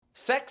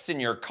sex in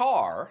your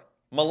car,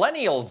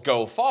 millennials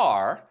go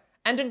far,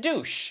 and a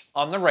douche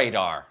on the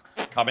radar.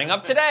 Coming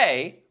up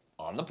today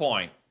on The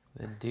Point.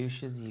 The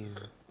douche is you.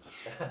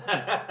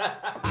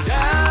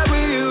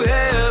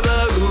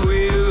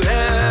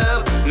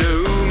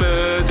 No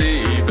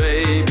mercy,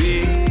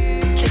 baby.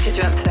 Qu'est-ce que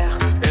tu vas me faire?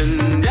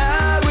 And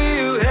I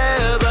will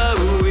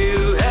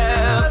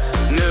have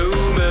no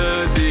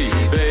mercy,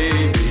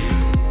 baby.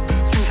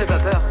 Tu me fais pas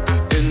peur.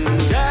 And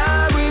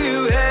I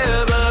will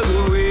have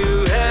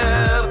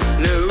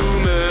no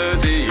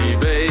mercy,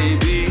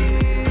 baby.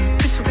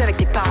 Plus de souper avec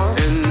tes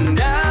parents. And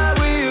I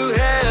will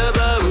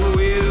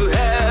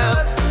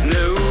have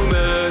no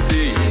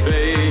mercy,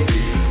 baby.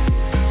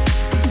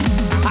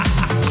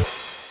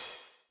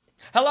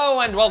 Hello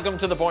and welcome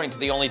to The Point,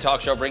 the only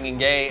talk show bringing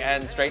gay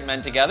and straight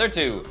men together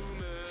to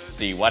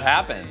see what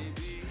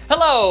happens.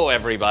 Hello,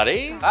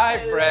 everybody. Hi,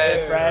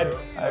 Fred.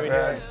 How are we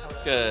doing?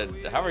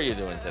 Good. How are you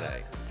doing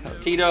today?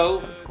 Tito,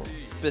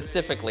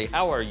 specifically,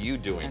 how are you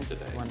doing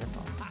today?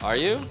 Wonderful. Are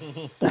you?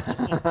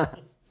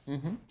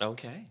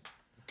 Okay,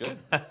 good.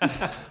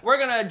 We're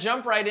going to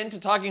jump right into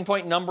talking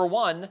point number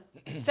one,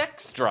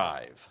 sex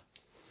drive.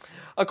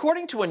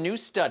 According to a new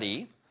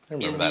study I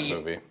remember that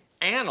movie.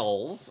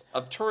 Annals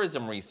of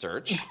Tourism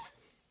Research,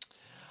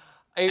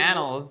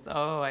 Annals.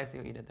 Oh, I see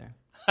what you did there.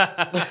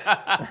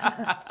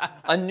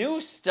 a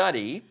new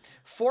study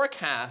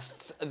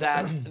forecasts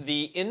that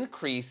the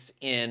increase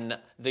in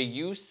the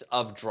use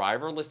of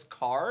driverless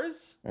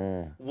cars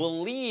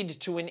will lead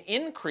to an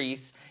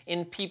increase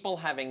in people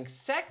having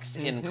sex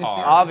in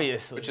cars.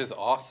 Obviously. Which is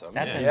awesome.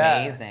 That's Yeah.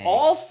 amazing.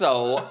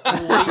 Also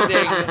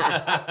leading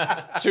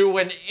to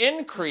an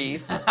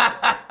increase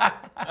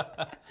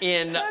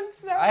in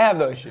I have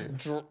those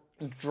shoes.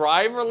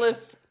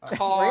 driverless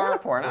car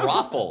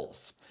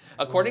brothels.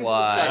 According to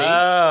the study,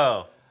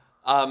 Oh.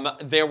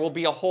 there will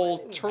be a whole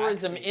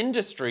tourism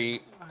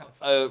industry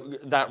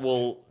that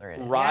will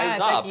rise it's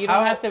like up. you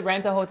don't have to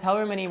rent a hotel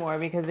room anymore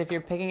because if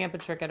you're picking up a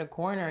trick at a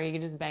corner, you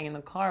can just bang in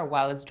the car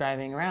while it's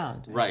driving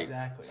around. Right.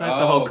 Exactly. It's like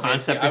the whole okay,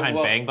 concept see, behind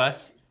Bang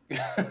Bus.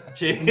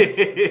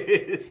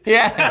 Jeez.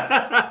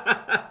 Yeah.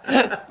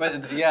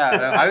 But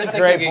yeah, I was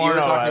great thinking you were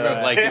porno, talking by the about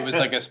way. like it was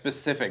like a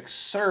specific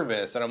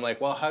service, and I'm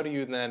like, well, how do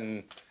you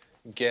then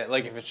get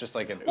like if it's just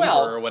like an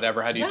Well, Uber or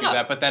whatever? How do you do yeah.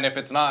 that? But then if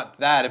it's not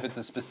that, if it's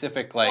a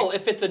specific like, Well,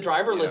 if it's a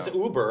driverless You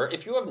know. Uber,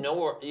 if you have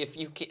nowhere,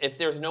 if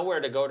there's nowhere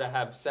to go to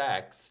have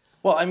sex,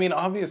 well, I mean,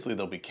 obviously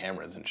there'll be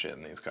cameras and shit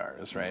in these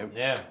cars, right?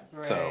 Yeah.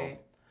 So Right.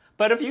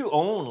 But if you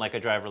own like a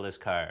driverless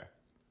car,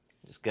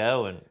 just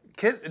go and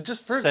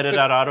just for set it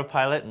on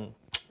autopilot and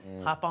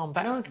hop on I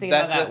back. don't see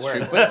how That's that true.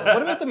 works. But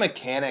what about the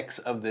mechanics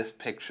of this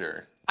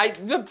picture?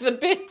 the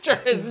picture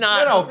is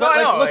not. No, but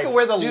like no, look like, at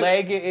where the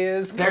leg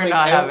is They're coming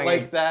not out having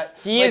like it. that.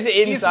 He is Like,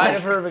 he's inside like-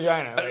 of her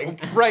vagina. Like,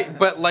 Right,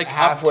 but like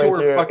halfway up to her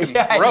through. fucking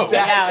Yeah, throat.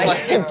 exactly.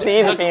 Like, You can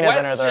see the The penis in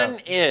her question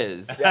throat.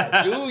 is,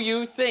 do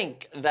you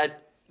think that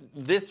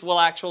this will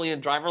actually,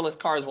 driverless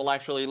cars will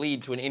actually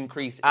lead to an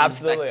increase in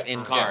Absolutely. sex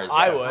in cars? Yes.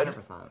 I would.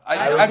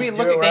 I mean, just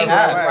look do at it right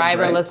cabs, away. right?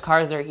 Driverless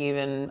cars are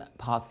even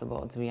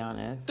possible, to be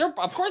honest.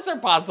 Of course they're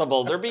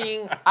possible. They're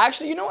being.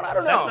 Actually, you know what? I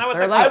don't know. That's not what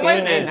They're the like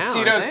question doing it is.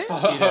 now. Tito's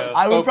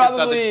I would focused on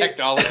the probably-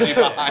 technology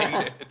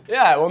behind it.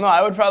 Yeah, well, no,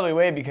 I would probably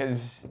wait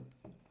because,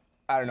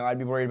 I don't know, I'd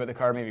be worried about the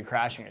car maybe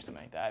crashing or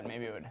something like that.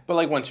 Maybe it would But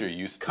like once you're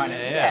used to kind of,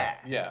 it. yeah.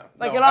 Yeah.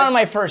 Like No, not I- on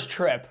my first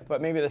trip, but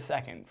maybe the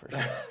second for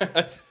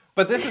sure.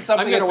 But this is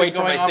something I'm that's gonna been wait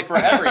for going my on sixth-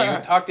 forever.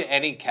 You talk to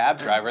any cab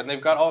driver, and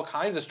they've got all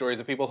kinds of stories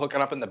of people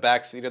hooking up in the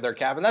back seat of their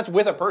cab, and that's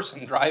with a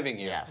person driving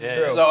you. Yes. Yeah.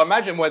 True. So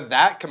imagine with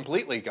that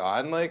completely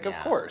gone, like of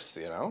Yeah. course,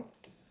 you know.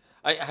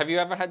 Have you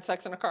ever had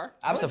sex in a car?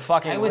 I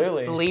Absolutely.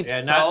 would sleep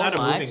Yeah, so not a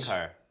much. moving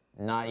car.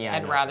 Not yet.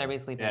 I'd rather be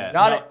sleeping. Yeah.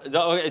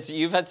 Not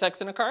You've had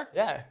sex in a car?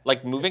 yeah.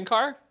 Like moving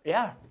car?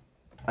 Yeah.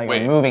 Like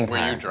Wait, a moving were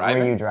car. you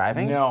driving? Were you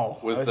driving? No.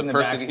 I Was the in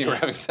person back you were seat.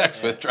 having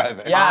sex with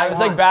driving? Yeah, I was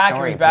like want back. I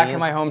story, was back in please.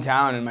 my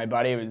hometown, and my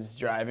buddy was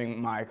driving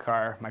my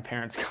car, my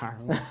parents' car,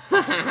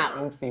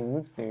 Whoopsie,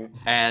 whoopsie.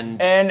 And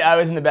and I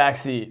was in the back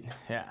seat.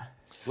 Yeah.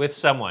 With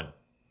someone.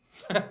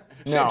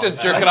 No.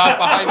 Just jerking off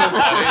behind him.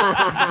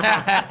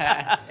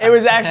 buddy. It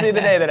was actually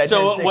the day that I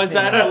so turned was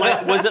 16.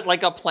 that was it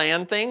like a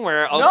planned thing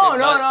where? Okay, No.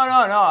 but-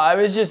 I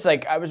was just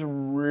like, I was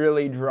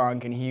really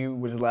drunk, and he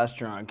was less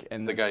drunk.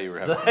 And The this- guy you were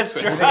having That's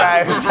sex true. with. the guy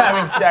I was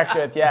having sex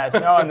with, yes.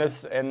 No,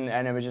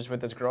 and it was just with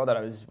this girl that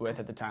I was with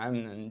at the time,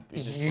 and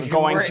we just were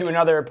going to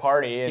another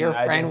party. And Your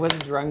I friend just, was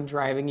drunk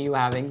driving you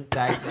having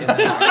sex. In the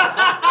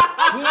car.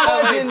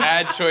 How many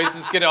bad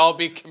choices could all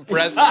be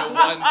compressed into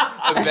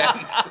one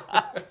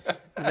event?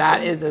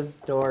 That is a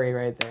story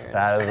right there.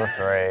 That is the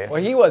story.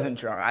 Well, he wasn't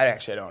drunk. I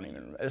don't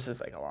even. It was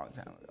just like a long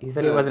time ago. You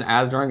said he wasn't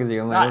as drunk as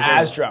you. Not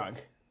as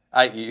drunk.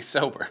 I.e.,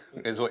 sober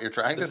is what you're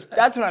trying to say.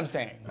 That's what I'm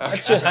saying.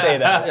 Let's just say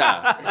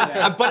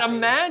that. But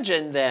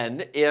imagine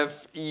then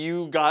if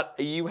you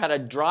had a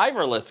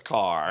driverless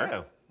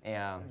car.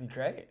 Yeah.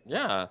 Great.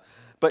 Yeah.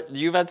 But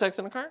you've had sex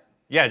in a car?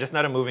 Yeah, just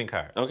not a moving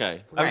car.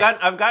 Okay.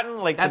 I've gotten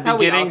like That's the how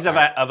we all beginnings of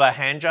start. a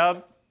hand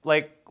job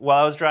like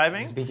while I was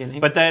driving. Beginning.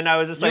 But then I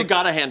was just You like,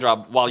 got a hand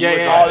job while you yeah, were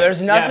yeah, driving. Oh,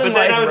 there's nothing but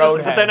then like I was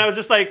roadhead. but then I was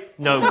just like,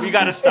 no, we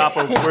got to stop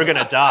or we're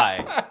gonna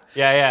die.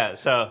 Yeah.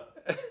 So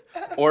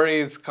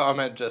Ori's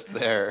comment just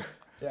there.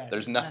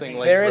 There's nothing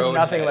like There is roadhead.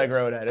 nothing like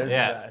roadhead. It's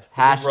Yeah. the best.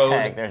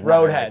 Hashtag. There's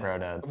Roadhead. nothing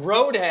like roadhead.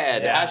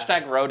 Roadhead. Yeah.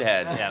 Hashtag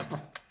roadhead. yeah.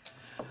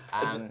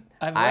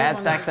 I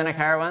had sex in a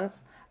car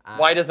once.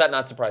 Why does that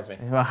not surprise me?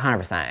 Well,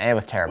 100%. It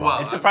was terrible.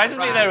 Well, It surprises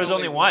me that it was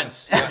only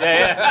once.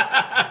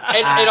 Yeah.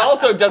 And it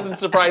also doesn't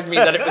surprise me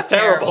that it was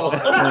terrible.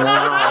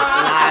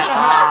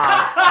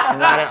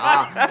 Not at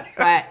all.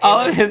 But All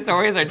of his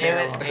stories are it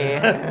terrible. was,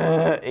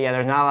 yeah,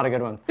 there's not a lot of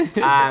good ones.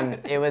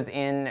 It was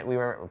we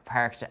were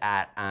parked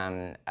at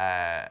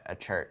a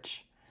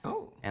church.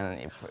 Oh.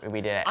 And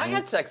we did it. I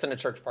had sex in a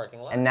church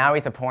parking lot. And now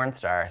he's a porn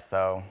star,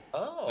 so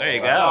Oh. There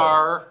you go.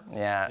 Star.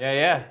 yeah.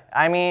 Yeah.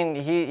 I mean,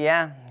 he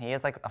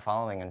has like a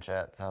following and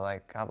shit, so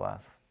like, God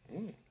bless.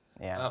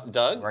 Yeah.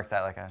 Doug? Works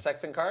at like a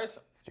Sex in cars?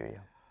 studio.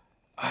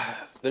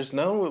 There's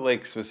no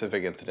like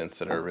specific incidents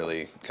that are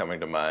really coming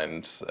to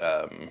mind.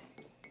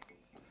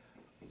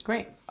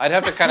 Great. I'd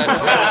have to kind of.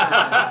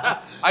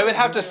 I would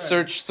have to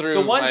search through.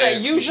 The ones my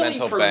that usually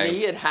mental for bank.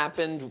 me it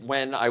happened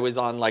when I was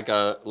on like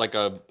a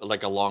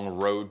long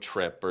road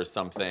trip or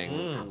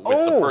something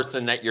with the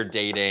person that you're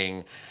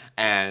dating,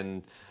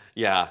 and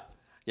yeah,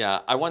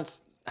 I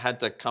once had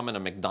to come in a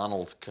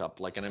McDonald's cup,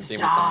 like an empty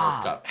McDonald's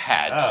cup.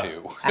 Had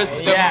to.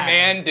 Yeah.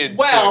 Demanded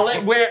Well,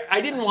 to. where I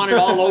didn't want it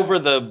all over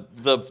the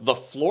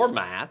floor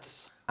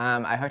mats.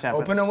 I hooked up.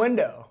 Open a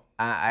window.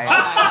 On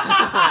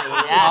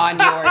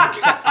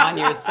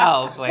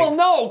yourself. Like, Well,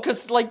 no,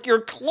 because like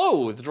you're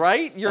clothed,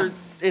 right?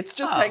 It's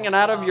just hanging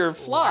out of your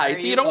fly,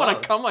 so you don't want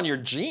to come on your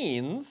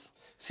jeans.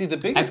 See, the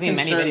biggest seen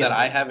many concern that videos.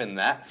 I have in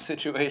that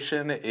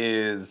situation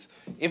is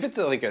if it's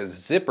like a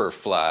zipper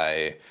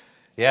fly.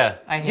 Yeah.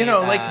 I hate You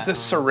know, that. like the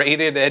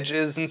serrated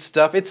edges and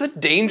stuff. It's a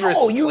dangerous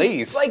Oh, you,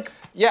 place. like-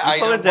 yeah, I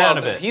pull know. it down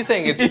well, a bit. He's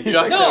saying it's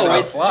just No, out of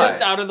it's fly.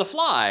 just out of the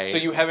fly. So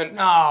you haven't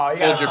No, you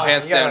pulled gotta- your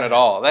pants you gotta- down at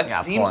all. That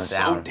gotta pull seems it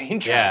so down.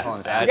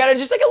 dangerous. Yeah. You gotta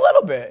just like a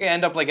little bit. You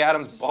end up like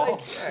Adam's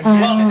balls.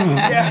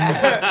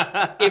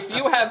 if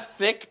you have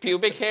thick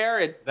pubic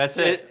hair, That's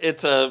it.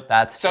 It's a.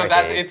 That's So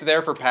tricky. it's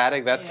there for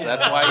padding. That's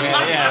why you.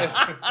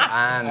 Yeah.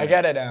 I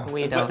get it now.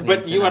 we don't.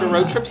 But need you to had a know.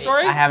 road trip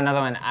story? I have another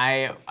one.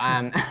 I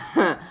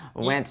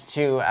went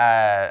to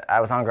I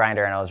was on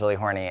Grindr and I was really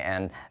horny,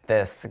 and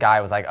this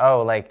guy was like,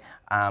 oh, like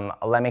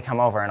let me come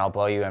over and I'll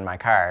blow you in my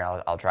car.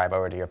 I'll drive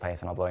over to your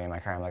place and I'll blow you in my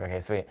car. I'm like, okay,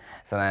 sweet.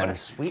 So then What a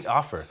sweet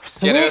offer.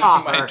 Get out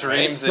of my offer.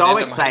 dreams So and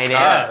into excited. my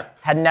car.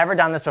 Had never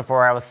done this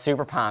before. I was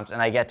super pumped,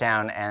 and I get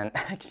down and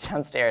I get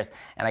downstairs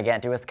and I get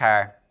into his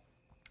car.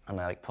 I'm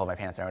gonna like pull my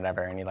pants down or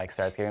whatever, and he like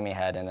starts giving me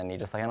head, and then he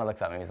just like kind of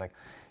looks at me. He's like,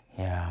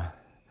 yeah,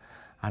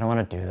 I don't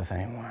want to do this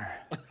anymore.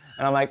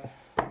 And I'm like,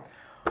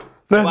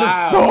 this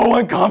is so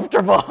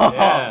uncomfortable.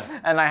 Yeah.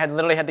 And I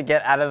literally had to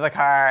get out of the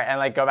car and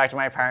like go back to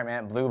my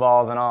apartment, blue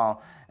balls and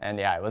all. And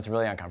yeah, it was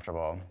really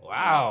uncomfortable.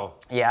 Wow.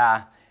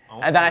 Yeah.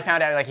 And then I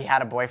found out like he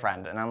had a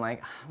boyfriend, and I'm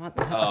like, what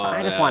the hell?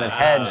 I just wanted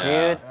head,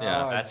 dude.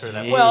 Yeah. That's where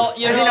that Well,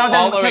 you know,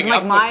 Following because,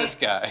 up like, with this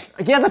guy.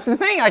 Yeah, that's the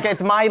thing. Like,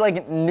 it's my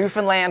like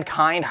Newfoundland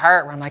kind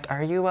heart where I'm like,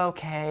 are you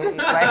okay? Like,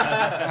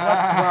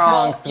 what's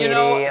wrong, sweetie? you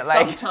know,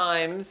 like,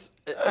 sometimes,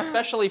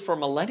 especially for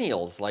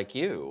millennials like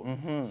you,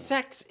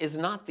 sex is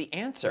not the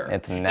answer.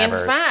 It's never-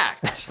 In fact,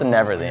 it's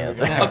never the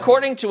answer.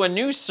 according to a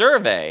new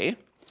survey,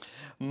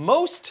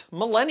 most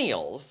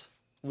millennials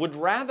would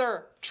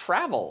rather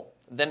travel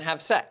than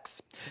have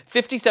sex.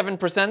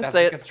 57%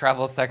 say Because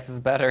travel sex is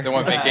better. They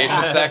want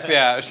vacation sex,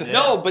 yeah.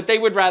 no, but they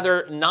would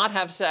rather not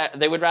have sex.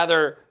 They would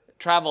rather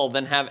travel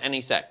than have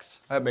any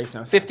sex. That makes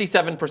no sense.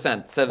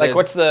 57% said Like, that-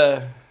 what's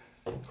the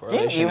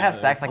Didn't you have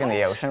sex like in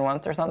the ocean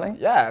once or something?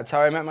 Yeah, that's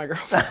how I met my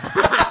girlfriend.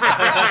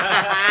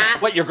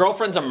 What, your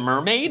girlfriend's a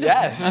mermaid?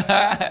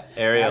 Yes.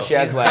 Ariel. She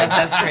has Just legs.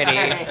 as pretty.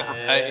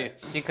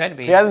 Nice. She could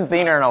be. He hasn't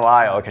seen her in a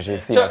while because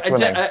she's So,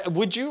 swimming.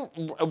 would you?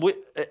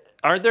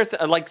 Are there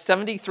like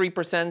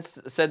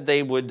 73% said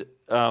they would?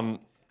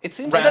 It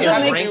seems That like you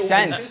doesn't have make to do,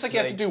 sense. It seems like you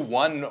have to do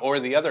one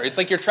or the other. It's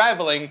like you're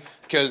traveling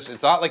because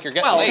it's not like you're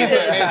getting Well, laid, so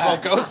you may as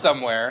well go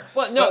somewhere.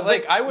 Well, no, but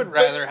like but- I would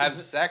rather have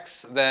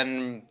sex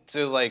than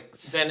to like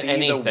see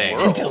anything.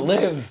 the world. To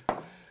live.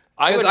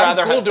 I Because would I'm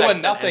rather cool have sex doing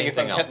than nothing if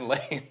I'm anything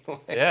getting else.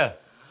 laid. Yeah.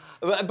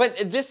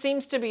 But this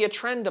seems to be a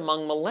trend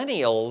among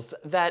millennials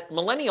that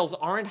millennials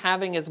aren't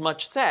having as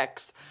much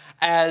sex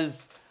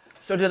as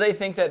So do they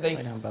think that they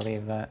I don't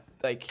believe that.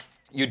 like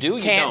you do.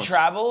 You can't don't.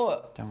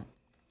 travel? Don't.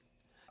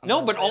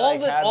 No, but they, all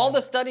like, the have- all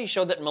the studies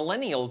show that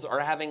millennials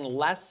are having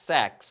less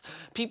sex.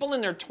 People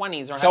in their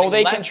 20s are So having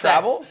they less can sex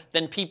travel?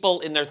 than people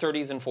in their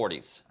 30s and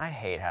 40s. I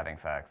hate having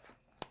sex.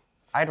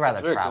 I'd rather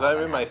It's weird travel because I'm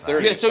than in my have sex.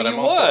 30s, Yeah, so but I'm you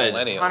also would. a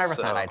millennial. 100%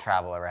 so. I'd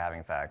travel over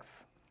having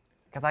sex.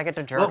 Because I get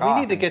to jerk Well, off.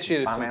 we need to and get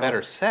you buy some my better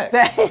own- sex.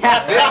 This is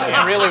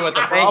really what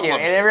the Thank problem you. is.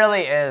 It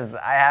really is.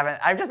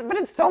 But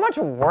it's so much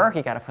work.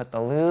 You gotta put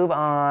the lube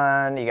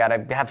on. You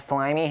gotta have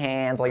slimy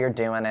hands while you're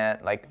doing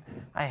it. Like,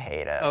 I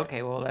hate it.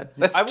 Okay, well that.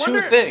 That's I two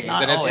wonder- things,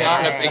 Not and it's always.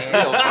 not a big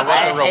deal for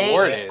what the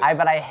reward is.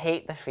 But I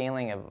hate the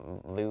feeling of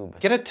lube.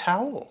 Get a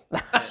towel.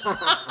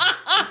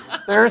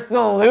 There are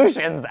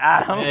solutions,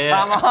 Adam. Yeah.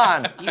 Come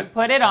on. You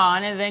put it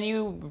on and then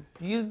you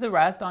use the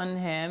rest on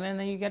him and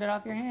then you get it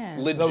off your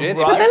hand. Legit,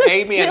 rust- if you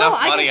pay me still, enough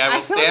I money, can- I I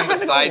will feel like stand I have to go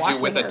beside wash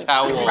you with my a hands.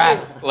 towel.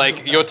 Rest.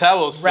 Like, your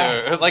towel, sir.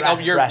 Rest, Like,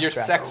 rest, your rest,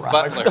 sex rest.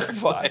 butler.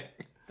 Fuck.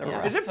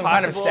 Is it Some kind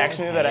of possible sex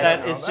move that I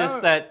don't know it's just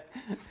about? that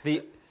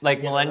the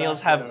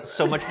millennials have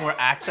so much more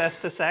access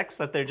to sex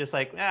that they're just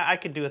like, I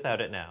could do without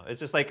it now. It's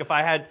just like if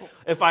I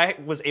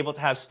was able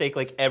to have steak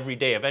like every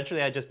day,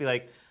 eventually I'd just be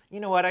like, you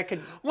know what, I could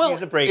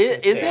use a break. from Is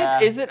steak.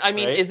 it? I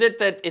mean, Right? is it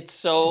that it's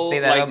so Say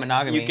that like about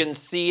monogamy. you can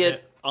see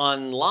it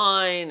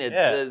online?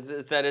 Yeah.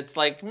 That it's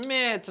like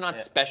meh, it's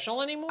not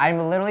special anymore. I'm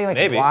literally like,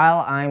 Maybe.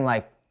 while I'm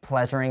like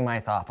pleasuring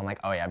myself, I'm like,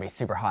 oh yeah, it'd be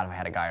super hot if I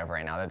had a guy over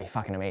right now. That'd be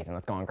fucking amazing.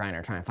 Let's go on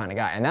Grindr, try and find a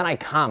guy. And then I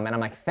come and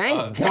I'm like,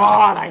 thank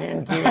God I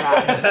didn't do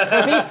that.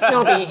 Because he'd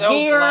still be So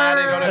here. glad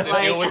you don't have to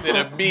like, deal with it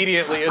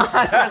immediately. It's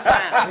like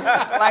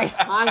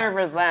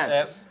 100%.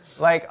 Yep.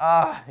 Like,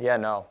 yeah,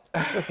 no.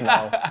 Just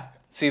no.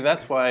 See,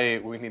 that's why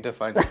we need to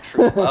find a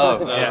true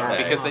love. Yeah.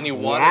 Because then you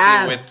want to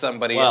Yes. be with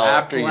somebody Well,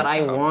 after That's you what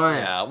I come. want.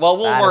 Yeah, well,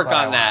 we'll That is work what I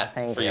on want. that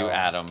Thank for you, you.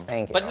 Adam.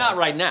 Thank you. But not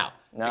right now.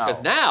 No.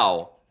 Because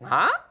now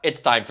Huh? it's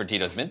time for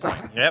Tito's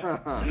Midpoint. Yep.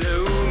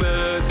 No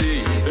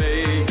mercy,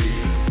 baby.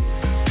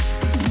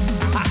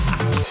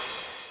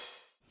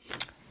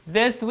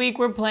 This week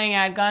we're playing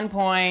at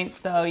gunpoint,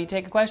 so you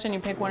take a question, you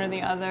pick one or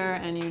the other,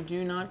 and you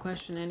do not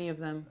question any of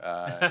them.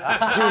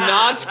 Do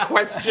not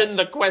question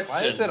the question.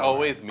 Why is it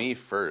always me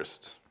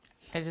first?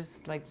 I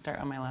just like start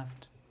on my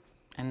left,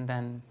 and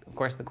then of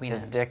course the queen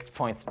His is. dick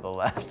points to the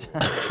left.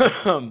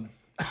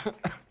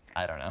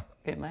 I don't know.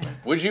 It might.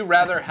 Would you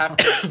rather have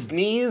to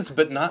sneeze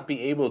but not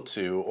be able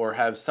to, or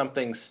have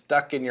something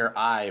stuck in your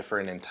eye for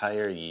an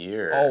entire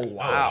year? Oh,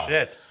 wow. Oh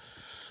shit.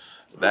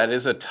 That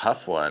is a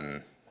tough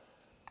one.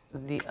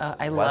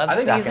 I love I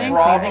think sneezing.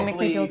 probably- Sneezing makes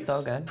me feel so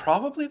good.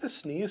 Probably the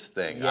sneeze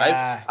thing.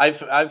 Yeah.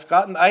 I've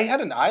gotten. I had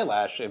an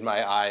eyelash in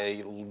my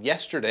eye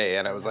yesterday,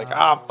 and I was like,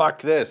 fuck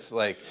this.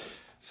 Like,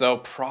 so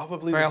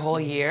probably For the a whole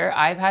sneeze. year,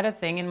 I've had a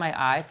thing in my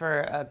eye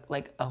for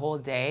a whole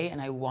day,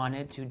 and I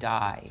wanted to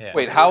die. Yeah.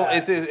 Wait, how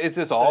is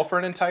this all for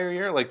an entire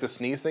year? Like the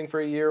sneeze thing for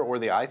a year, or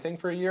the eye thing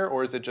for a year,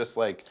 or is it just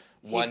like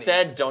He one?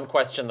 said, "Don't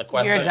question the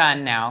question." You're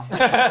done now.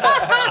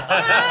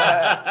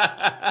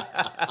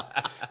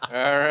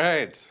 All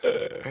right.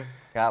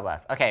 God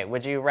bless. Okay,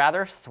 would you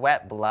rather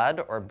sweat blood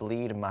or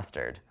bleed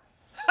mustard?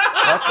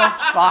 What the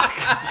fuck,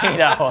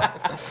 Cheeto?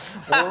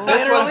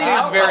 This one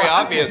seems very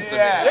obvious to me.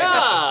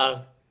 Yeah.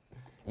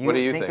 You do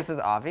you think think? this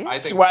is obvious? I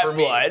think Sweat for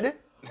me, blood.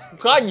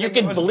 God, you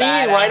could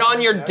bleed right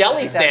on your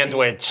deli I think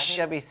sandwich.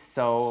 that'd be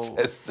so.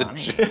 It's the funny.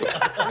 Jew.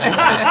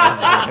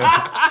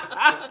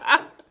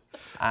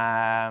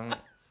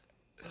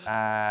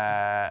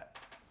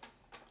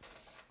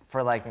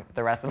 For like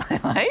the rest of my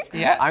life?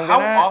 Yeah. I'm How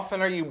gonna,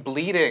 often are you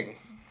bleeding?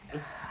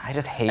 I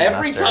just hate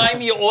Every mustard.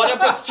 time you order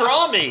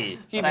pastrami.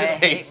 He I just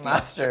hate hates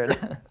mustard.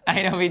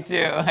 I know, me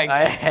too. Like,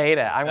 I hate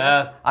it. I'm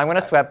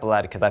gonna sweat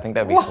blood because I think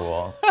that'd be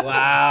cool.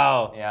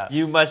 Wow. Yeah.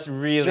 You must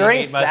really During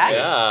hate mustard. sex?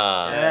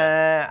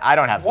 Yeah. I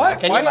don't have What?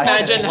 sex. Can Why you do I have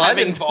imagine blood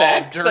having involved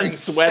sex during and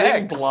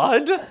sweating sex?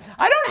 blood?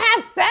 I don't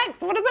have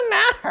sex. What does it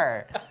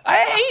matter? I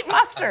hate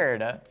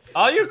mustard.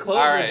 All your clothes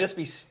All would right. just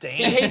be He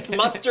stained. hates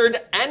mustard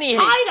and he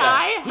hates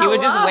sex. he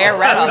would just wear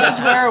red on his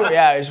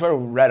I just wear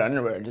red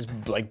underwear. Just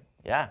like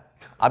Yeah.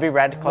 I'll be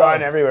red clothes.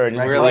 run everywhere.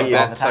 Just We're like bleed.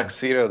 that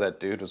tuxedo that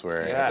dude was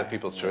wearing at the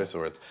People's Choice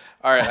Awards.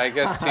 All right, I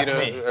guess Tito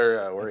me.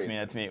 or Ori.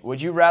 That's me.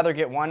 Would you rather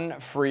get one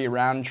free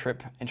round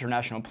trip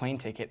international plane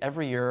ticket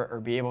every year or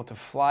be able to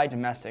fly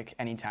domestic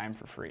anytime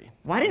for free?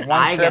 Why didn't One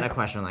I trip- get a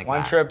question like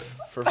One that? trip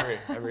for free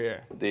every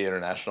year. The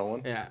international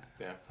one. Yeah.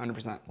 Yeah.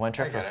 100%. One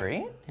trip for get it.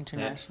 free?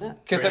 international.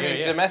 Because I Yeah, mean,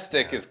 yeah.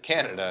 domestic is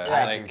Canada.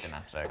 I do Like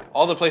domestic.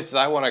 all the places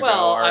I want to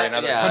Well, go are in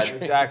other yeah,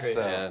 countries. exactly.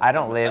 So Yeah. I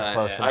don't live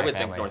close to I my would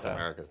family. think North so.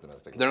 America's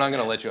domestic. they're not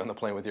going to let you on the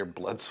plane with your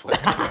blood sweat.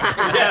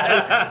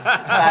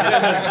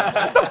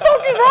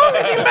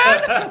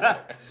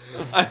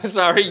 I'm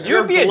sorry,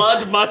 your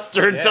blood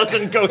mustard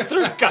doesn't go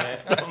through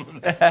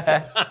customs.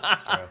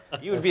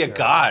 You would be a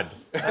god.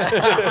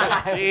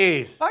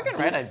 Jeez. Fucking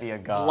right, I'd be a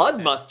god.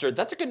 Blood mustard,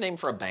 that's a good name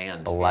for a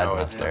band. Blood No,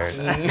 it's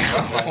mustard.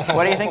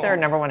 What do you think their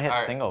number one hit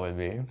single would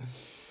be?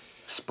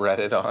 Spread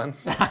it on.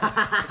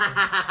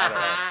 I don't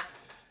know.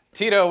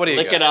 Tito, what do you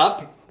Lick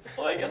got?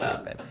 it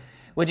up.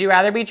 Would you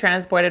rather be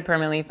transported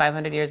permanently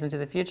 500 years into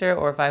the future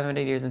or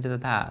 500 years into the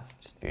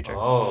past? Future.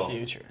 Oh.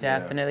 Future.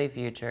 Definitely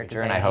future, because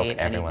Future, and I I hope hate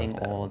everyone's anything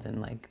dead. old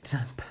and like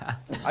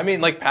past. I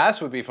mean, like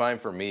past would be fine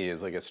for me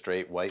as like a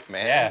straight white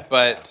man. Yeah.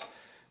 But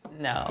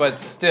No.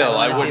 still,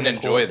 I wanna wouldn't see the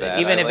cool enjoy shit. that.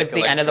 Even I if like it's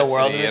the end of the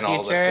world in electricity and the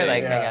all the future,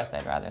 like I things. guess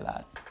I'd rather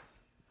that.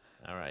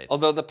 All right.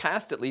 Although the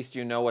past, at least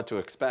you know what to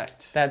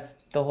expect. That's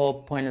the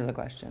whole point of the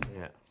question.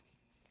 Yeah.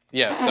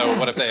 Yeah. So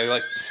what I'm saying,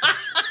 like,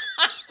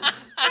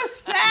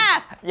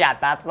 Yeah,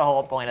 that's the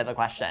whole point of the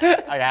question.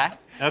 Okay.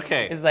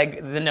 Okay. It's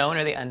like the known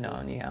or the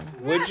unknown, yeah.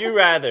 Would you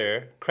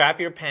rather crap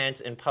your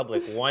pants in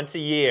public once a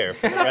year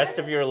for the rest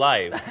of your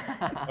life,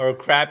 or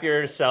crap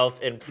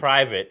yourself in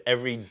private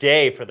every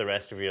day for the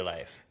rest of your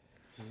life?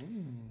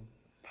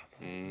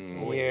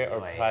 Year or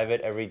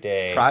private every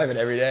day? Private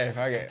every day.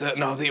 Fuck it.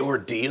 the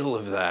ordeal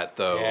of that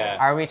though. Yeah.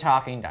 Are we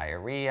talking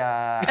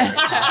diarrhea?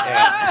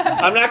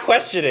 I'm not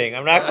questioning.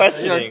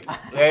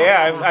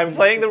 Yeah. I'm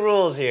playing the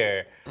rules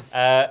here.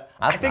 I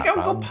think I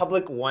would go fun.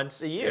 public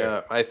once a year.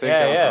 Yeah, I think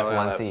Yeah, I'm yeah. probably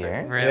on Once that a too.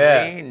 year?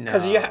 Really? No.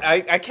 Because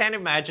I can't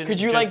imagine.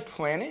 Could you just- like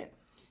plan it?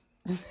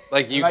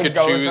 Like you Like could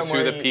go choose who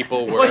somewhere the you-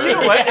 people were. Well, you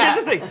know what? Here's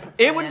the thing.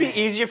 It would be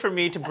easier for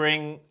me to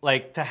bring,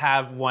 like, to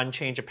have one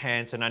change of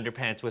pants and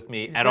underpants with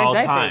me at wear all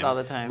diapers times, all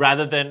the time.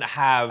 rather than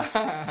have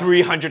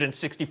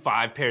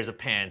 365 pairs of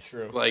pants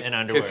like and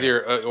underwear. because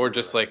you're or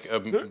just like a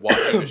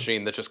washing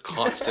machine that's just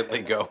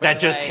constantly going.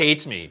 That just Like,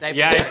 hates me. diapers-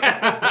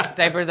 Yeah.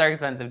 Diapers are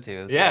expensive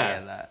too. So Yeah. I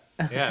get that.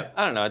 Yeah.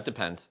 I don't know. It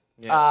depends.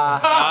 Good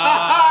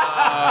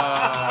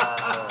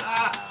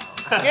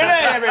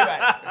night,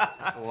 everybody.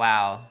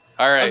 Wow.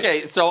 All right. Okay,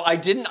 so I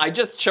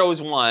just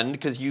chose one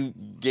because you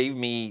gave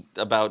me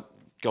about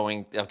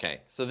going. Okay,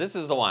 so this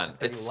is the one.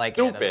 It's you like it,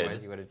 stupid.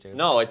 otherwise you would've chosen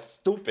No, it's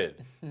stupid.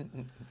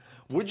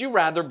 Would you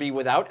rather be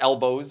without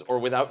elbows or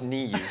without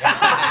knees? Oh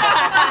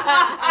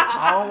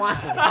my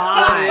god.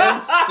 That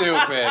is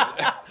stupid.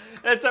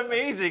 That's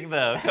amazing,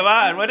 though. Come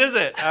on. What is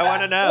it? I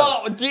want to know.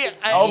 Well,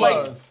 like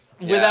Elbows.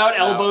 without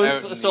no,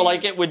 elbows, out so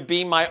like knees. it would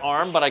be my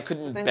arm, but I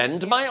couldn't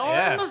bend my arm,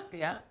 Yeah.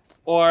 Yeah.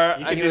 or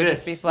You I could You do would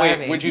this. just be flabby.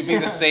 Wait, would you be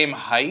the same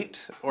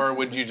height, or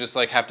would you just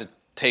like have to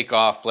take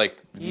off like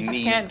You just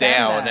knees can't bend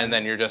down, them. and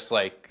then you're just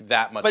like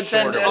that much But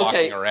then, shorter okay,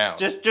 walking around?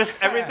 Just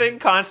everything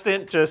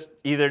constant, just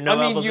either no I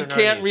mean, elbows you or no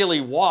can't knees.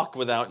 really walk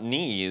without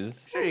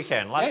knees. Sure you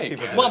can. Lots Yeah, of you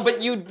people can. do. Well, but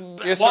you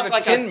You're sort walk of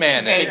like Tin a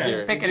Man Okay, figure.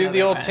 just pick You do the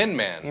another old one. Tin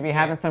Man. You'd be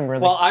having some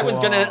really Well, I was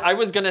cool-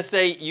 gonna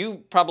say you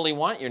probably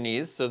want your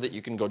knees so that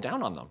you can go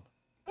down on them.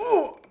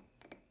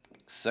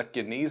 Suck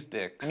your knees,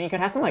 dicks. I mean, you could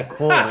have some like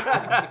cool.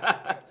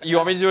 You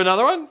want me to do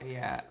another one?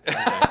 Yeah.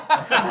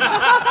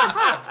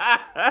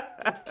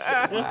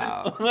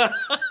 Wow.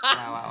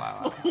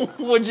 Wow.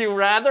 Would you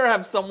rather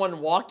have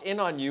someone walk in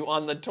on you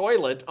on the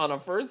toilet on a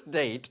first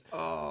date,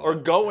 or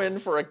go in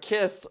for a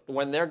kiss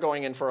when they're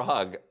going in for a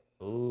hug?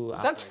 Ooh,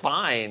 That's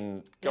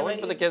fine. Go in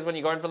but for the kiss when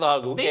you go in for the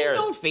hug. Who Things cares?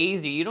 don't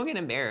phase you. You don't get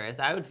embarrassed.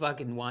 I would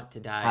fucking want to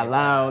die.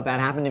 Hello, that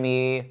happened to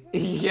me. Do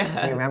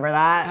Yeah. you remember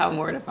that? How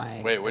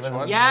mortifying. Wait, which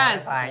one?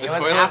 Yes. Fine. The It was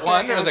toilet after-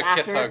 one it or was the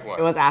kiss after- hug one?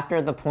 It was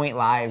after the Point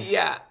Live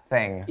Yeah.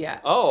 thing. Yeah.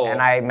 Oh,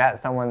 And I met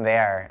someone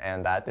there,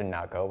 and that did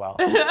not go well.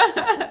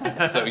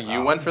 So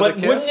you went for but the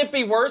kiss? wouldn't it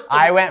be worse? To,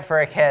 I went for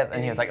a kiss,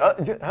 and he was like,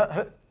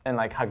 and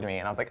like hugged me,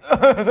 and I was like,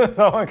 this is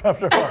so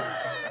uncomfortable.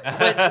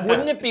 but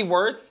wouldn't it be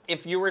worse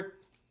if you were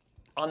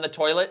on the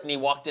toilet and he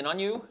walked in on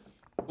you?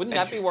 Wouldn't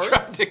that be worse?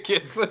 Tried to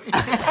kiss him.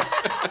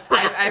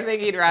 I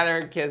think he'd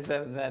rather kiss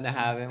him than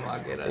have him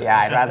walk in. Yeah,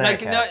 I'd rather a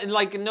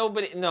Like kiss.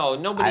 nobody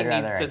I'd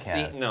rather needs to a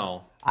see. kiss.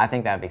 No, I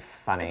think that'd be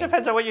funny.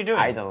 Depends on what you're doing.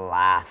 I'd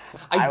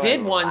laugh. I did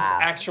would once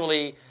laugh.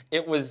 actually.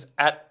 It was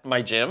at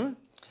my gym,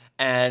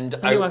 and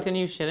Somebody walked in,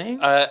 you shitting?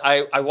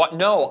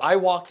 I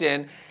walked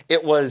in.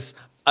 It was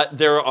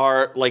there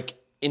are like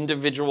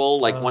individual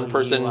like one you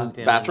person walked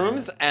in.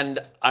 bathrooms, and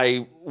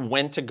I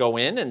went to go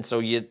in, and so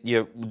you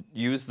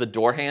use the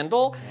door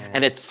handle,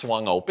 and it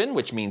swung open,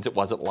 which means it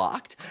wasn't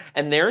locked.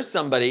 And there's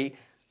somebody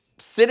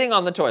sitting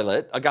on the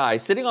toilet, a guy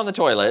sitting on the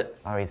toilet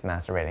Oh, he's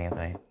masturbating,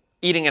 isn't he?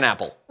 eating an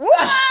apple,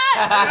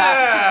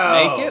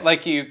 Naked?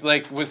 Like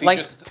was he like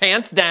just?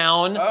 pants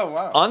down, Oh,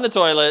 wow. on the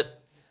toilet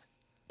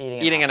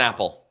Eating an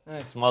apple.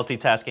 It's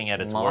multitasking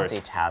at its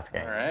worst.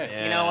 Multitasking. All right.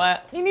 You know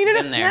what? He needed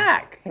a Been there.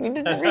 snack. He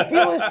needed to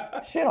refuel his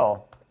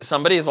shittle.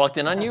 Somebody has walked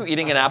in on you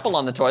eating an apple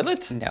on the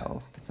toilet.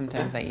 No, but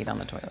sometimes I eat on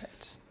the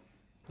toilet.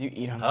 You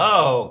eat on.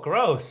 Oh,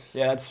 gross.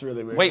 Yeah, that's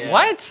really weird. Wait,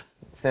 what?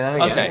 Say that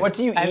again. Okay. What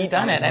do you eat? I've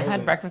done on it. the I've had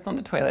toilet? breakfast on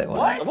the toilet.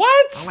 What?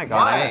 What? Oh my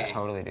god, I Why? would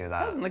totally do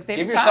that. Like Give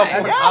saving yourself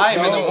time. more time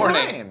in the So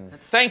morning. fine.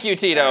 Thank you,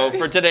 Tito,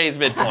 for today's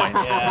midpoint.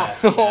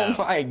 Oh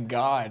my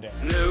god.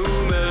 No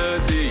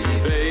mercy,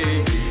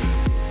 baby.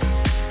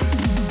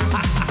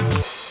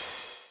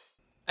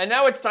 And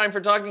now it's time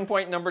for talking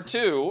point number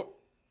 2,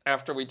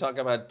 after we talk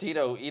about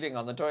Tito eating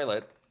on the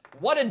toilet.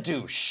 What a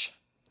douche.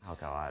 Oh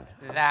god.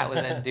 That was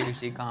a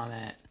douchey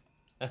comment.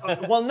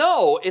 Well,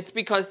 no, it's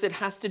because it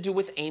has to do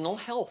with anal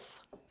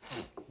health.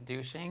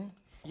 Douching?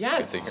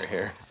 Yes. Good thing you're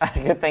here.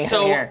 Good thing I'm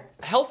So, here.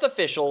 health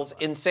officials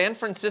in San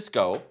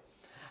Francisco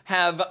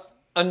have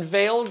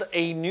unveiled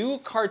a new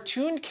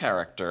cartoon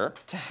character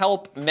to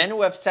help men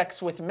who have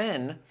sex with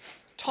men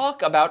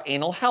talk about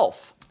anal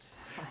health.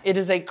 It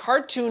is a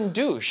cartoon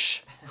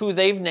douche who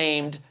they've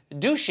named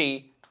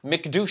Douchey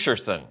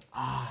McDoucherson.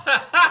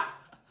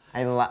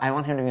 I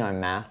want him to be my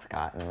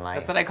mascot and like.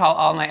 That's what I call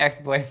all my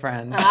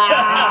ex-boyfriends.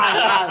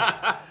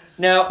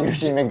 Now,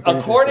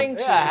 according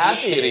to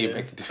Shitty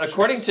McDouche.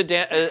 according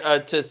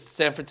to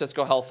San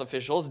Francisco health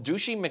officials,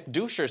 Douchey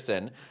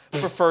McDoucherson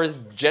prefers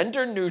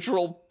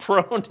gender-neutral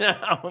pronouns. It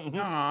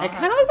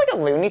kind of looks like a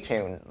Looney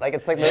Tune. Like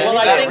it's like Well,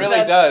 I that think really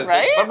that's- does.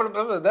 right?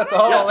 It's, that's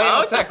all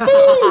anal sex.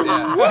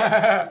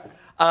 Yeah.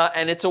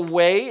 And it's a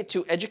way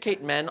to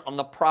educate men on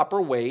the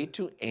proper way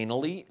to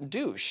anally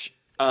douche.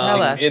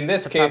 Tell us In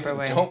this the case, proper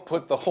way. don't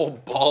put the whole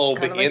bulb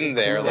in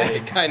there like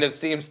it kind of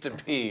seems to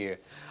be.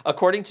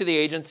 According to the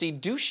agency,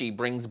 douchey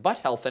brings butt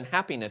health and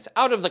happiness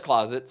out of the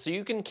closet so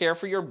you can care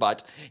for your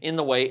butt in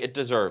the way it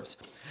deserves.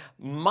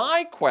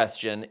 My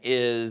question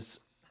is,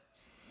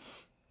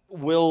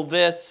 will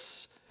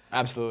this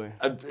Absolutely.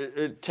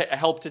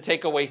 help to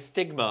take away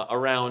stigma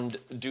around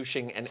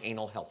douching and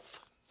anal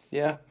health?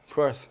 Yeah. Of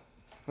course.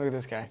 Look at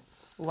this guy.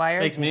 Why are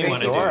Makes me straight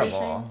wanna do douching?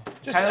 Adorable.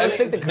 Just Kinda looks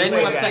like the Men who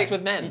Kool-Aid have guy. sex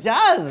with men. He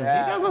does. He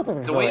does look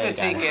like The way to Kool-Aid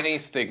guy. take any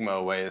stigma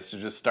away is to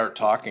just start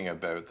talking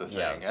about the thing.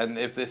 Yes. And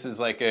if this is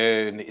like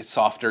a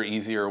softer,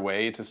 easier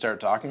way to start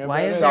talking about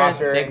Why it, is there a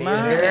Softer and stigma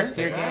easier. if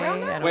you're gay?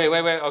 I don't-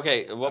 Wait.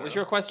 Okay, what was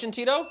your question,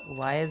 Tito?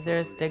 Why is there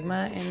a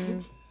stigma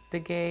in the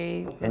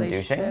gay douching?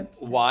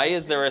 relationships? Why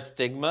is there a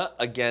stigma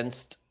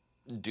against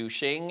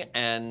douching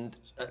and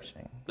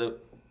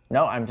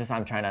No, I'm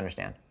trying to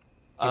understand.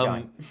 Keep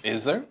going.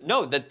 is there?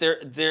 no, that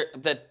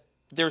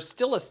there's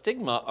still a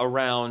stigma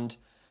around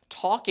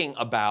talking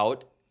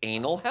about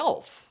anal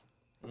health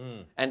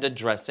and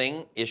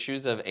addressing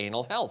issues of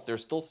anal health.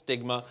 There's still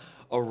stigma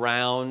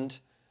around,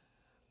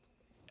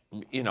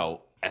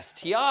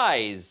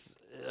 STIs,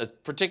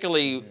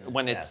 particularly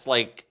when it's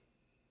like,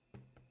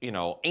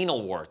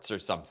 anal warts or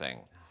something.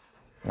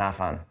 Not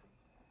fun.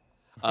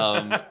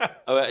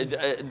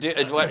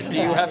 Do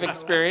you have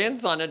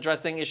experience on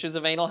addressing issues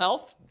of anal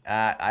health?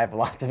 I have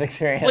lots of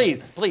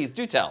experience. Please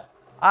do tell.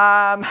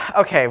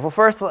 Okay, well,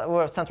 first,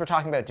 since we're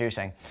talking about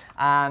douching,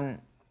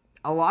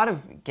 a lot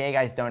of gay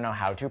guys don't know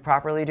how to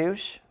properly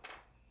douche.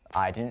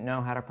 I didn't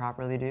know how to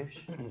properly douche.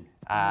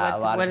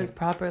 What is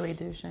properly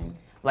douching?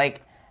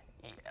 Like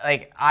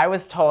I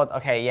was told,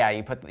 okay, yeah,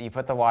 you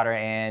put the water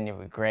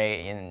in,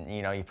 great, and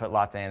you put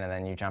lots in, and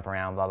then you jump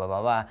around, blah blah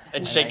blah blah,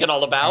 And shake it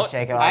all about? and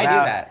shake it all I do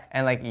about. that.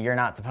 And like you're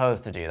not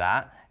supposed to do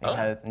that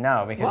because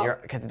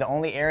because the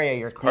only area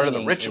you're part of the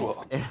cleaning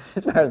ritual.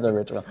 It's part of the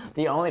ritual.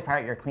 The only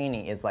part you're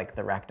cleaning is like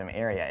the rectum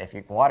area. If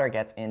your water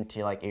gets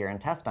into like your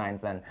intestines,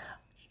 then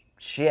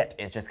shit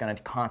is just going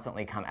to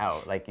constantly come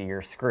out. Like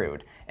you're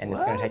screwed, and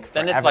it's going to take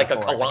forever Then it's like a for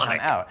it to come colonic.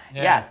 out.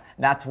 Yes,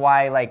 that's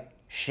why like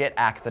shit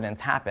accidents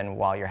happen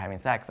while you're having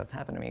sex. That's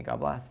happened to me, God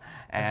bless.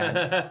 And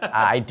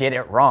I did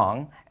it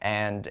wrong,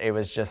 and it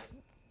was just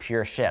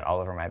pure shit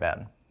all over my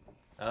bed.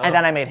 And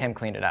then I made him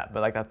clean it up, but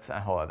like that's a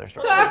whole other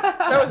story.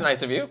 That was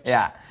nice of you.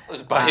 Yeah.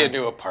 Just buy a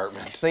new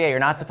apartment. So yeah, you're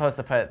not supposed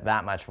to put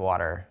that much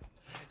water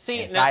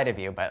See, inside of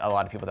you, but a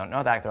lot of people don't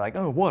know that. They're like,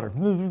 oh, water.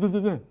 I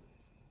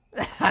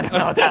don't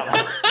know what that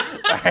was.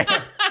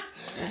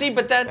 Sorry. see,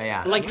 but that's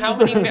Yeah. like how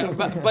many,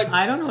 but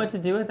I don't know what to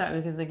do with that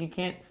because like you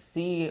can't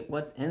see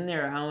what's in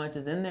there or how much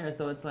is in there,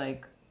 so it's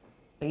like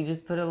you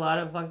just put a lot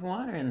of fucking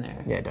water in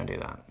there. Yeah, don't do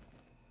that.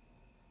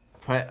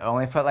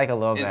 Only put like a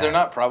little bit. Is there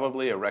not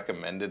probably a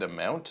recommended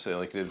amount? So,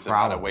 like, is there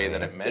not a way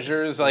that it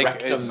measures?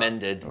 Like, is-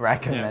 recommended.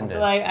 recommended?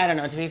 Like I don't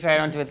know. To be fair, I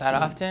don't do it that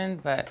often,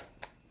 but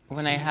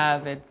when I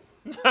have,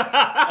 it's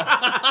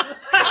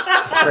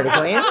Pretty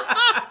clean.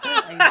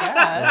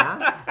 I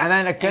guess. And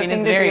then a good mean, thing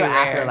it's to do very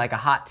after, rare. like a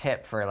hot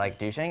tip for like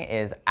douching,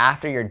 is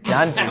after you're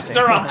done douching.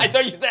 I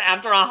thought you said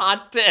after a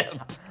hot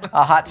tip.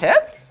 A hot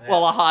tip?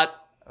 Well, a hot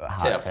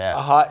Hot tip.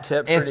 A hot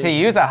tip for Is to douching.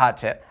 use a hot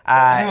tip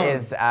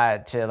is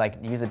to like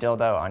use a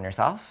dildo on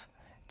yourself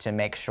to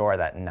make sure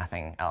that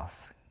nothing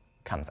else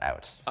comes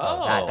out. So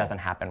that Oh. doesn't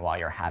happen while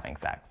you're having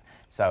sex.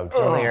 So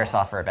dildo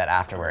yourself for a bit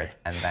afterwards,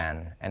 and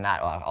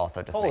that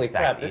also just Holy makes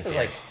crap! sex This is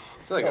easier. like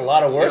it's like a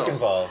lot of work meal.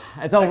 involved.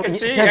 It's a, can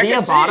see- to I be can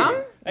a see. bottom.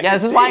 I Yeah, can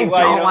this is see why you why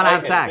you don't don't want to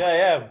like have it.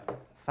 sex. Yeah.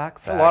 Fuck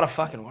sex. It's a lot of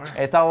fucking work.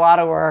 It's a lot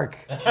of work.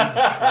 Jesus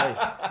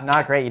Christ. It's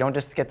not great. You don't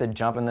just get to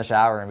jump in the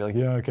shower and be like,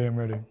 yeah, okay, I'm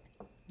ready.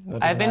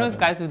 I've been with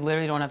guys who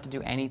literally don't have to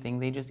do anything.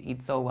 They just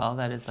eat so well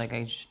that it's like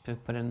I just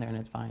put it in there and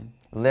it's fine.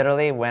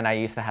 Literally, when I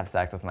used to have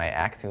sex with my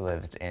ex who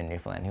lived in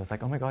Newfoundland, he was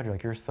like, oh my God,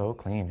 you're so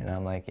clean. And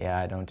I'm like, yeah,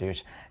 I don't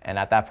douche. And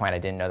at that point, I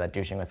didn't know that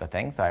douching was a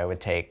thing, so I would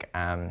take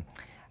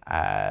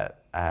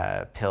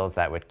pills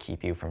that would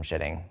keep you from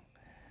shitting.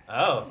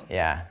 Oh.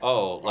 Yeah.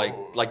 Oh,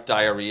 like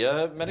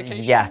diarrhea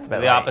medication? Yes,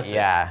 but The like, opposite.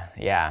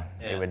 Yeah.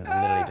 It would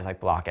literally just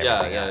like block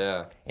everything out.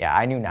 Yeah. Yeah,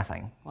 I knew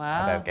nothing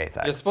Wow. about gay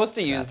sex. You're supposed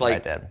to use That's what I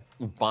like did.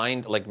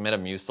 bind like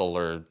Metamucil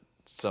or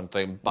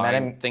something.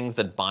 Things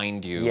that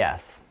bind you.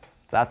 Yes,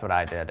 that's what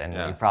I did, and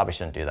Yeah. you probably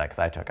shouldn't do that because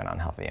I took an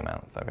unhealthy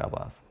amount. So God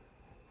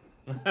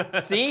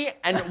bless. See,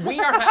 and we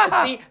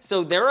are see.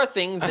 So there are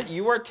things that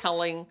you are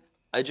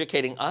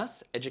educating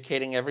us,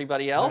 educating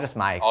everybody else. Just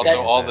my Also,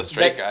 experiences. all the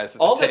straight guys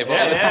at all the the- table.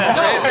 yeah, This is yeah.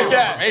 brand new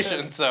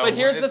information, so But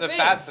here's the it's a thing.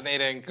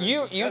 fascinating.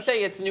 You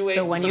say it's new age.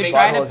 So when you information.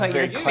 try to Butthole is put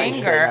your very clenched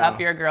finger right now. up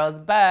your girl's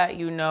butt,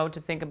 you know to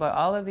think about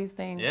all of these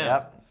things. Yeah.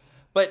 Yep.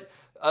 But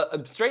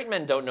straight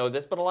men don't know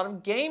this, but a lot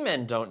of gay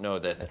men don't know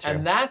this. true.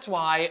 And that's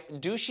why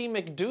Douchey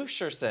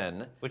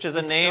McDoucherson, Which is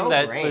a name so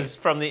that great. was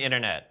from the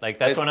internet. Like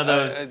that's one of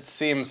those. It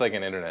seems like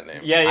an internet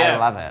name. Yeah, yeah.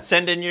 love it.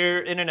 Send in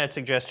your internet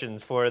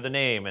suggestions for the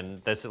name,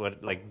 and that's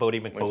what like Bodie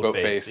McBoatface.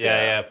 Boatface.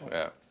 Yeah.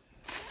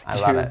 I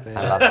love it.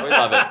 I love it. we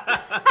love it.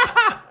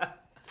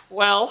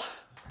 Well,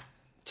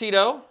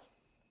 Tito,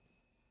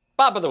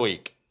 Bob of the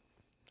Week,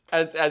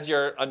 as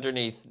you're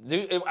underneath.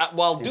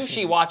 While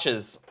Douchey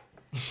watches.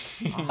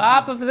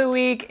 Pop of the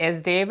week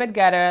is David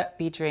Guetta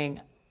featuring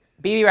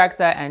BB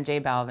Rexa and J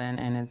Balvin,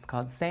 and it's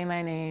called "Say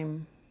My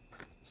Name."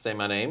 Say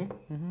my name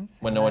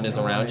when no one is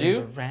around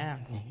you.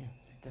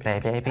 Say,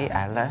 baby,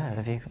 I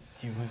love you.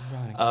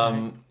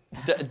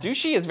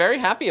 Douchey is very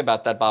happy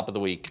about that Bop of the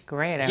Week.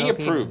 Great. I He hope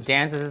approves. He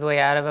dances his way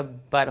out of a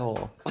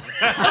butthole.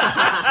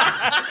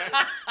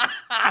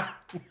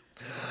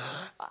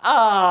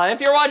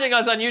 If you're watching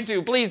us on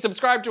YouTube, please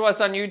subscribe to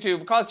us on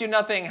YouTube. Costs you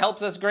nothing,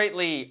 helps us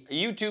greatly.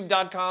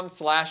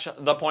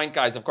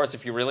 YouTube.com/ThePointGuys. Of course,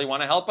 if you really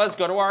want to help us,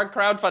 go to our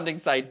crowdfunding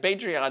site,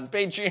 Patreon,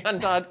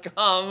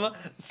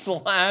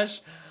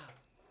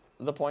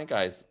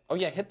 patreon.com/ThePointGuys. Oh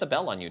yeah, hit the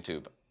bell on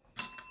YouTube.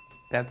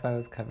 That's why I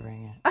was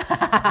covering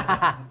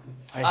it.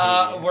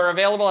 We're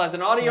available as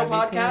an audio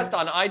Love you too. podcast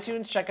on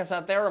iTunes. Check us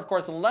out there. Of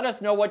course, let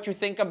us know what you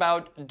think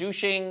about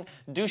Douchey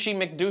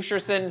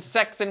McDoucherson,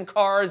 sex and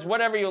cars,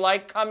 whatever you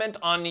like. Comment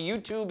on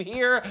YouTube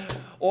here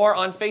or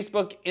on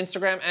Facebook,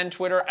 Instagram, and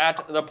Twitter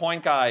at The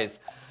Point Guys.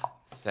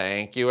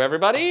 Thank you,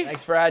 everybody.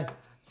 Thanks, Brad.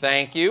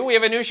 Thank you. We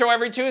have a new show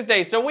every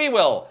Tuesday, so we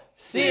will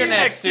see you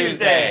next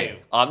Tuesday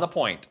on The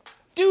Point.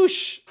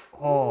 Douche.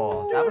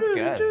 Oh, that was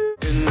good.